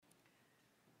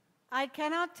I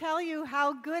cannot tell you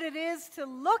how good it is to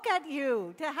look at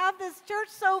you, to have this church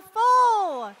so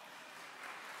full.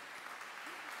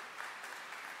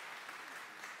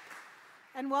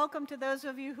 And welcome to those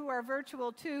of you who are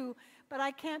virtual too. But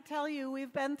I can't tell you,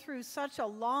 we've been through such a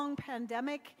long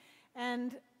pandemic,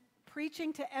 and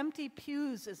preaching to empty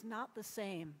pews is not the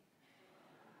same.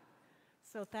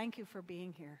 So thank you for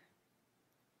being here.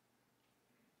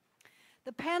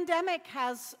 The pandemic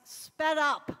has sped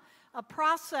up a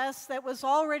process that was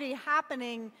already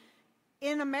happening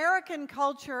in American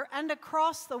culture and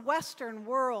across the Western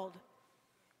world.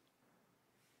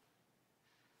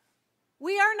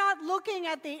 We are not looking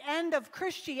at the end of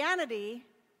Christianity,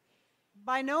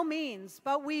 by no means,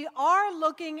 but we are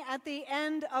looking at the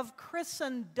end of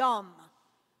Christendom.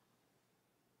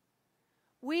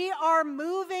 We are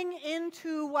moving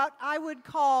into what I would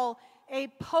call a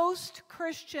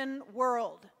post-Christian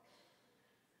world.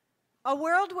 A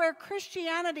world where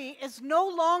Christianity is no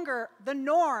longer the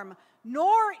norm,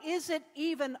 nor is it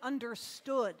even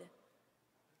understood.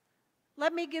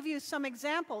 Let me give you some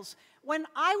examples. When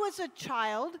I was a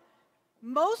child,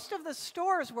 most of the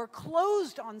stores were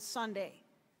closed on Sunday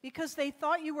because they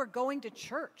thought you were going to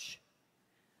church.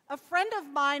 A friend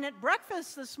of mine at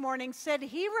breakfast this morning said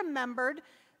he remembered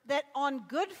that on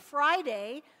Good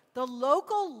Friday, the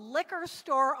local liquor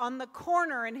store on the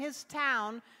corner in his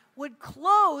town would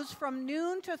close from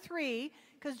noon to 3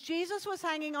 because Jesus was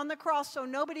hanging on the cross so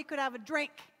nobody could have a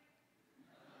drink.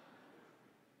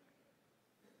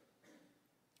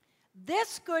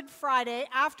 This Good Friday,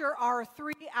 after our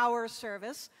 3-hour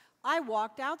service, I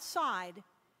walked outside.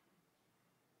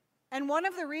 And one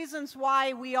of the reasons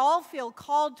why we all feel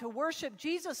called to worship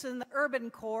Jesus in the urban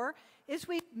core is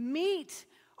we meet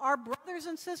our brothers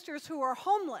and sisters who are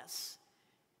homeless,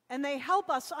 and they help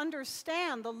us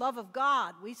understand the love of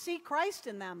God. We see Christ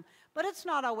in them, but it's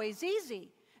not always easy.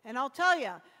 And I'll tell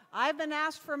you, I've been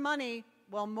asked for money,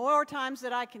 well, more times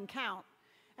than I can count.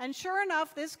 And sure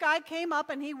enough, this guy came up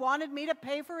and he wanted me to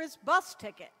pay for his bus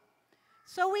ticket.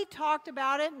 So we talked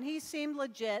about it and he seemed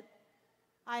legit.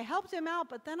 I helped him out,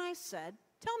 but then I said,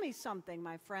 "Tell me something,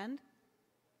 my friend.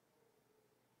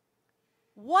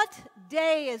 What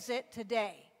day is it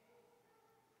today?"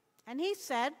 And he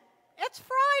said, "It's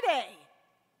Friday."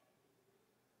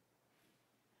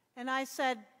 And I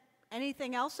said,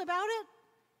 "Anything else about it?"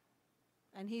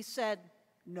 And he said,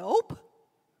 "Nope."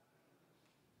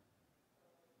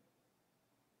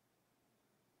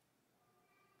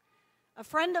 A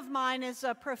friend of mine is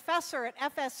a professor at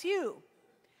FSU.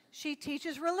 She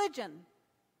teaches religion.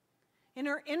 In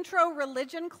her intro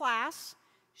religion class,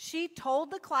 she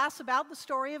told the class about the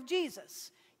story of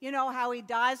Jesus. You know, how he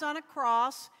dies on a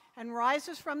cross and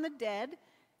rises from the dead.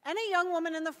 And a young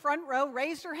woman in the front row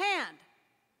raised her hand.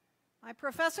 My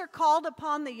professor called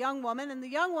upon the young woman, and the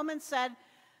young woman said,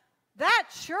 "That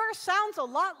sure sounds a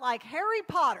lot like Harry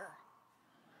Potter."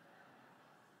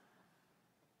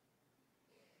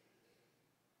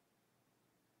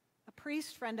 A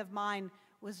priest friend of mine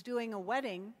was doing a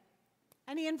wedding,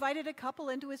 and he invited a couple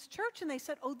into his church, and they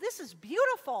said, "Oh, this is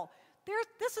beautiful.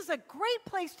 This is a great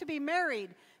place to be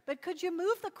married, but could you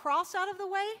move the cross out of the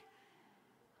way?"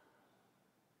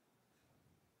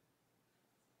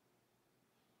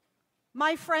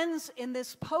 My friends, in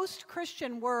this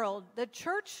post-Christian world, the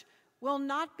church will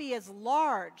not be as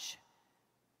large,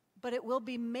 but it will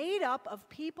be made up of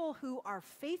people who are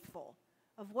faithful,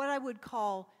 of what I would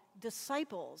call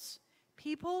disciples,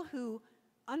 people who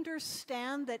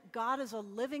understand that God is a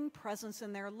living presence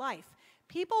in their life.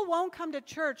 People won't come to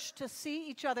church to see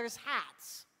each other's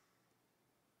hats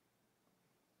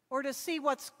or to see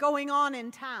what's going on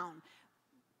in town.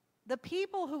 The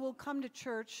people who will come to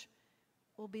church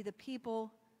will be the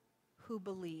people who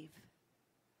believe.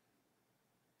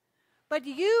 But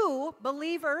you,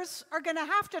 believers, are going to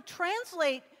have to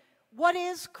translate what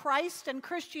is Christ and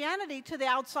Christianity to the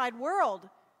outside world.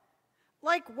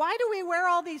 Like, why do we wear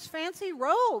all these fancy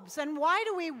robes? And why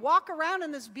do we walk around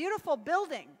in this beautiful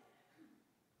building?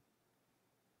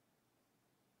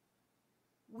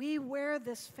 We wear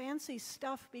this fancy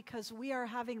stuff because we are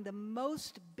having the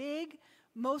most big,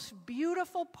 most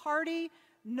beautiful party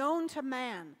known to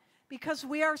man. Because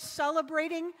we are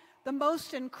celebrating the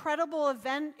most incredible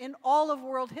event in all of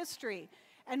world history.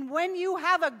 And when you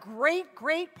have a great,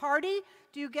 great party,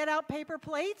 do you get out paper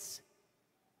plates?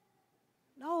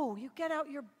 No, you get out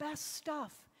your best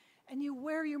stuff and you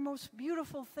wear your most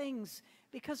beautiful things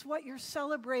because what you're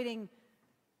celebrating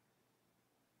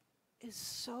is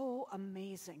so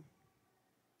amazing.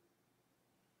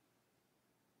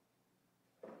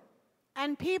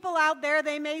 And people out there,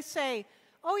 they may say,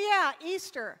 "Oh yeah,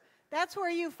 Easter, that's where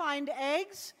you find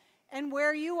eggs and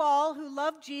where you all who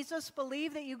love Jesus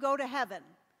believe that you go to heaven.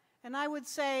 And I would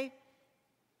say,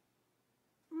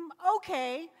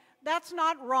 okay, that's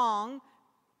not wrong,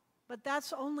 but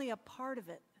that's only a part of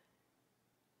it.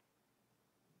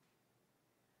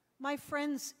 My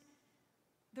friends,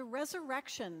 the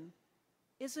resurrection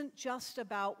isn't just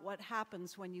about what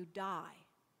happens when you die.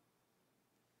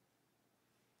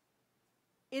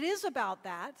 It is about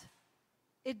that.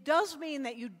 It does mean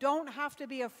that you don't have to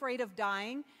be afraid of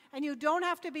dying, and you don't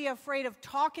have to be afraid of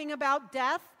talking about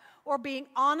death or being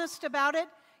honest about it.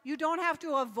 You don't have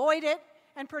to avoid it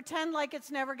and pretend like it's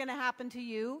never going to happen to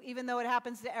you, even though it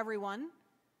happens to everyone.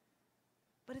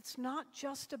 But it's not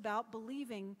just about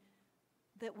believing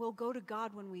that we'll go to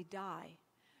God when we die.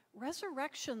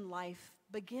 Resurrection life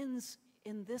begins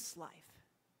in this life.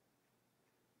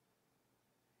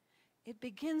 It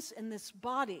begins in this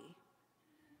body,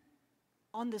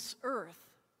 on this earth.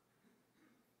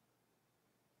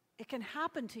 It can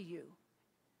happen to you.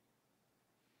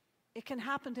 It can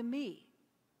happen to me.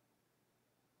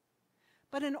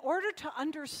 But in order to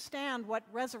understand what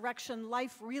resurrection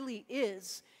life really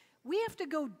is, we have to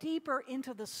go deeper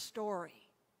into the story.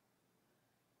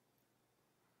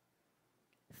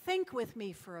 Think with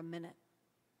me for a minute.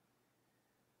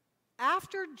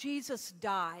 After Jesus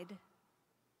died,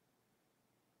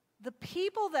 the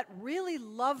people that really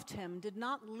loved him did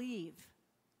not leave.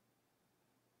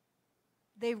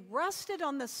 They rested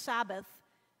on the Sabbath,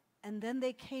 and then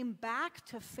they came back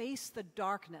to face the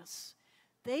darkness.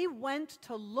 They went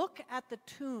to look at the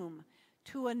tomb,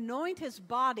 to anoint his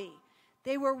body.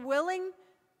 They were willing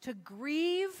to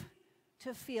grieve,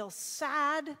 to feel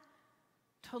sad,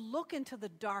 to look into the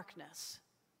darkness.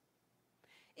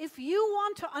 If you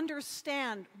want to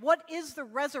understand what is the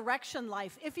resurrection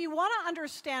life, if you want to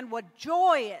understand what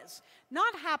joy is,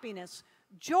 not happiness,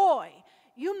 joy,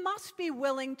 you must be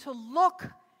willing to look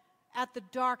at the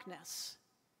darkness.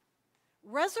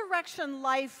 Resurrection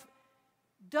life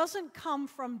doesn't come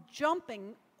from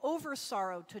jumping over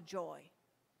sorrow to joy.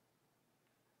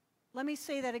 Let me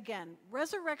say that again.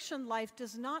 Resurrection life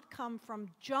does not come from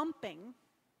jumping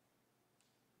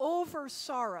over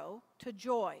sorrow to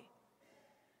joy.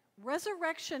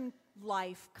 Resurrection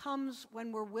life comes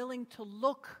when we're willing to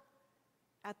look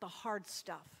at the hard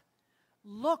stuff.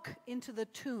 Look into the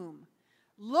tomb.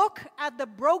 Look at the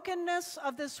brokenness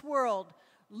of this world.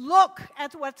 Look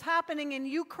at what's happening in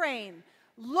Ukraine.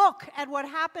 Look at what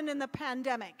happened in the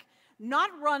pandemic.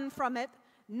 Not run from it,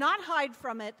 not hide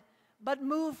from it, but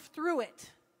move through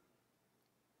it.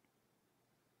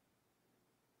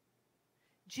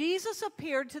 Jesus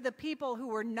appeared to the people who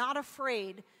were not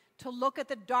afraid to look at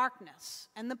the darkness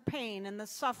and the pain and the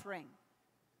suffering.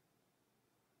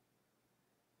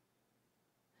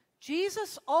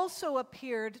 Jesus also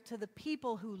appeared to the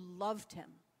people who loved him.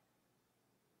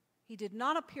 He did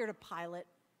not appear to Pilate.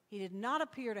 He did not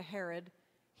appear to Herod.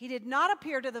 He did not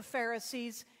appear to the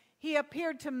Pharisees. He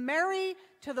appeared to Mary,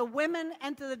 to the women,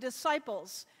 and to the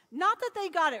disciples. Not that they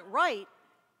got it right.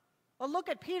 Well, look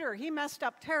at Peter. He messed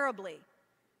up terribly.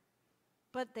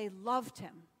 But they loved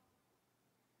him.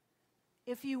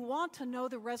 If you want to know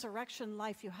the resurrection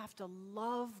life, you have to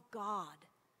love God.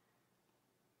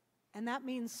 And that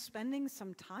means spending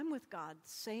some time with God,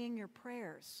 saying your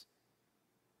prayers,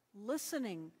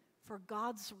 listening for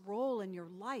God's role in your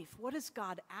life. What is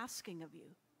God asking of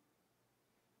you?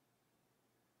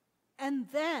 And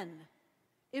then,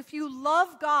 if you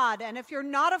love God and if you're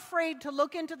not afraid to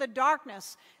look into the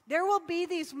darkness, there will be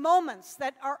these moments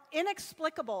that are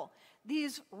inexplicable,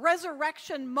 these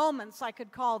resurrection moments, I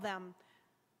could call them.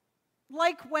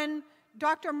 Like when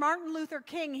Dr. Martin Luther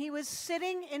King, he was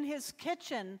sitting in his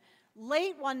kitchen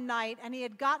late one night and he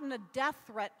had gotten a death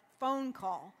threat phone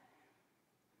call.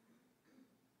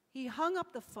 He hung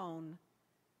up the phone,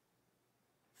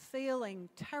 feeling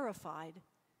terrified,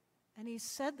 and he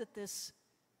said that this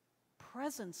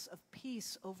presence of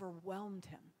peace overwhelmed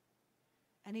him.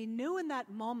 And he knew in that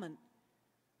moment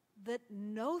that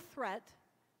no threat,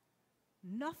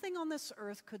 nothing on this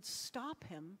earth could stop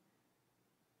him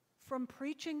from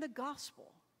preaching the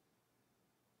gospel.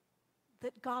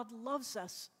 That God loves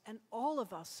us and all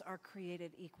of us are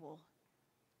created equal.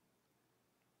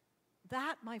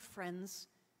 That, my friends,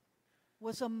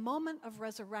 was a moment of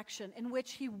resurrection in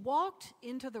which he walked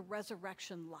into the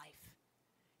resurrection life.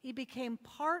 He became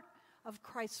part of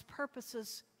Christ's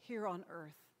purposes here on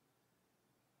earth.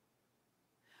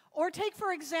 Or take,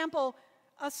 for example,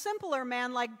 a simpler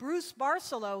man like Bruce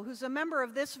Barcelo, who's a member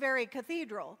of this very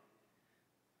cathedral.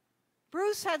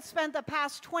 Bruce had spent the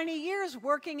past 20 years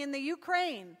working in the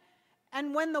Ukraine,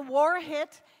 and when the war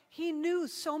hit, he knew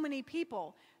so many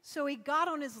people, so he got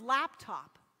on his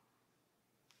laptop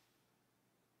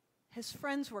His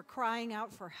friends were crying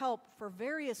out for help for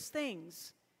various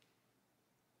things.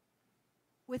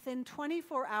 Within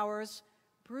 24 hours,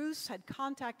 Bruce had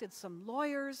contacted some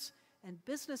lawyers and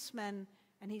businessmen,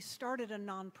 and he started a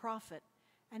nonprofit.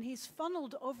 And he's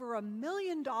funneled over $1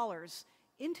 million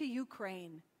into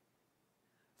Ukraine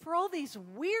for all these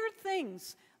weird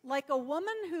things, like a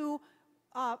woman who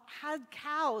had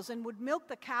cows and would milk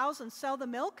the cows and sell the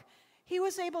milk. He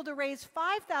was able to raise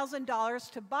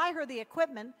 $5,000 to buy her the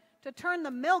equipment to turn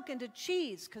the milk into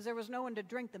cheese because there was no one to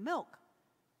drink the milk.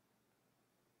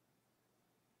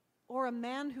 Or a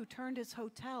man who turned his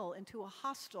hotel into a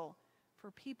hostel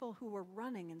for people who were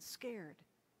running and scared.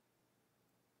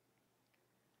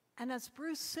 And as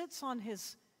Bruce sits on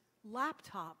his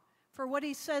laptop for what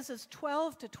he says is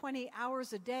 12 to 20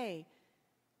 hours a day,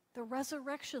 the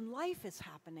resurrection life is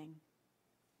happening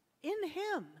in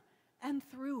him and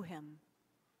through him.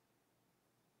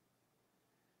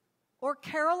 Or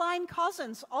Caroline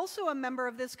Cousins, also a member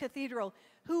of this cathedral,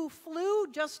 who flew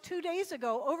just 2 days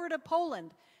ago over to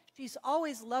Poland. She's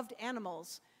always loved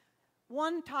animals.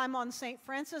 One time on St.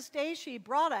 Francis Day, she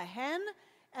brought a hen,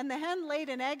 and the hen laid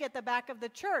an egg at the back of the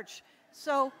church.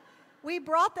 So we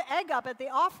brought the egg up at the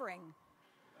offering.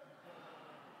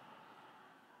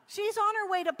 She's on her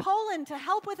way to Poland to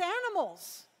help with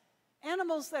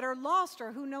animals that are lost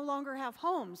or who no longer have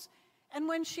homes. And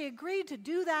when she agreed to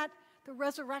do that, the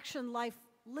resurrection life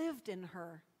lived in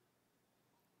her.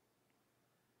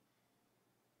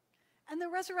 And the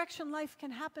resurrection life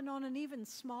can happen on an even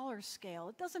smaller scale.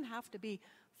 It doesn't have to be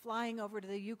flying over to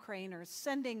the Ukraine or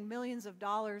sending millions of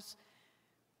dollars.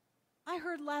 I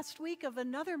heard last week of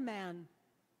another man.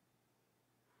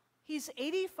 He's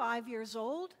 85 years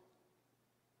old.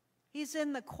 He's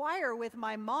in the choir with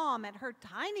my mom at her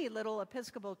tiny little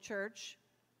Episcopal church.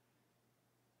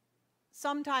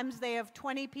 Sometimes they have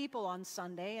 20 people on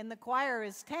Sunday, and the choir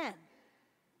is 10.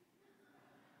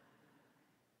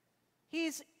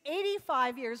 He's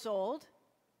 85 years old,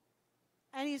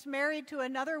 and he's married to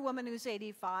another woman who's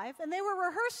 85, and they were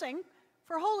rehearsing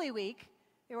for Holy Week.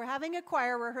 They were having a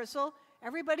choir rehearsal.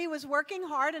 Everybody was working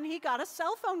hard, and he got a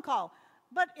cell phone call.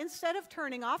 But instead of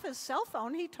turning off his cell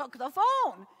phone, he took the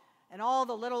phone, and all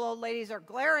the little old ladies are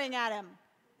glaring at him,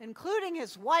 including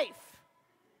his wife.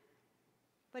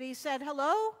 But he said,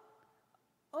 "Hello?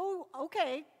 Oh,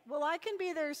 okay. Well, I can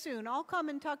be there soon. I'll come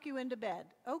and tuck you into bed.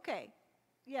 Okay.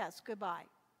 Yes, goodbye."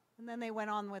 And then they went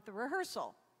on with the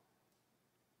rehearsal.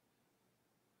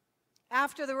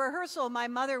 After the rehearsal, my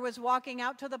mother was walking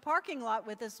out to the parking lot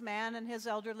with this man and his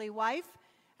elderly wife,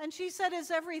 and she said,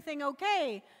 "Is everything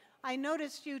okay? I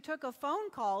noticed you took a phone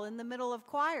call in the middle of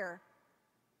choir."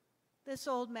 This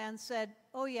old man said,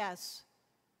 "Oh, yes.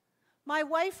 My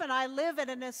wife and I live at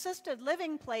an assisted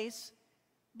living place,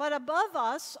 but above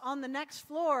us on the next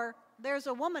floor, there's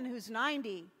a woman who's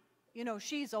 90. You know,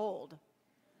 she's old.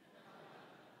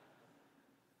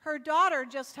 Her daughter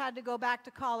just had to go back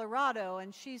to Colorado,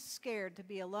 and she's scared to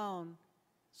be alone.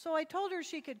 So I told her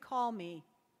she could call me.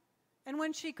 And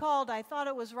when she called, I thought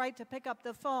it was right to pick up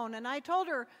the phone, and I told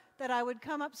her that I would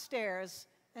come upstairs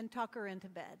and tuck her into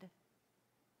bed."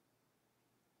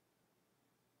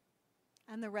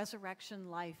 And the resurrection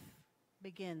life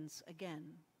begins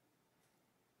again.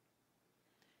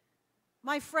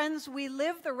 My friends, we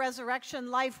live the resurrection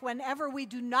life whenever we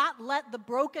do not let the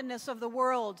brokenness of the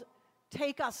world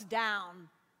take us down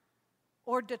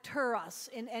or deter us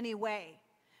in any way.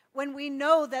 When we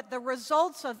know that the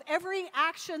results of every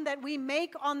action that we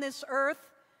make on this earth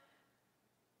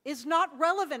is not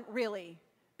relevant, really,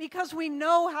 because we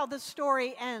know how the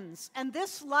story ends. And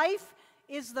this life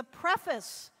is the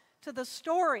preface to the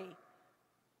story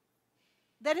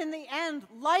that in the end,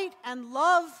 light and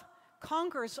love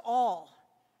conquers all.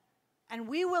 And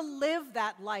we will live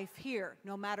that life here,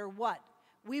 no matter what.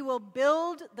 We will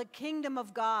build the kingdom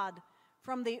of God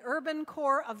from the urban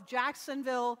core of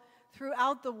Jacksonville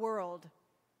throughout the world.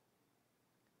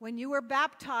 When you were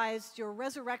baptized, your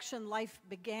resurrection life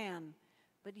began,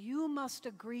 but you must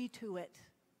agree to it.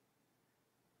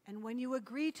 And when you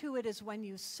agree to it is when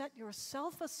you set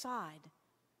yourself aside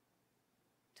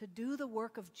to do the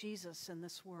work of Jesus in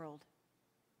this world.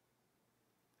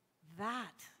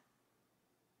 That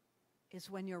is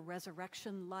when your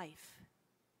resurrection life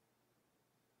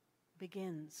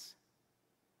begins.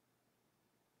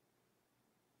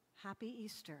 Happy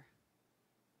Easter.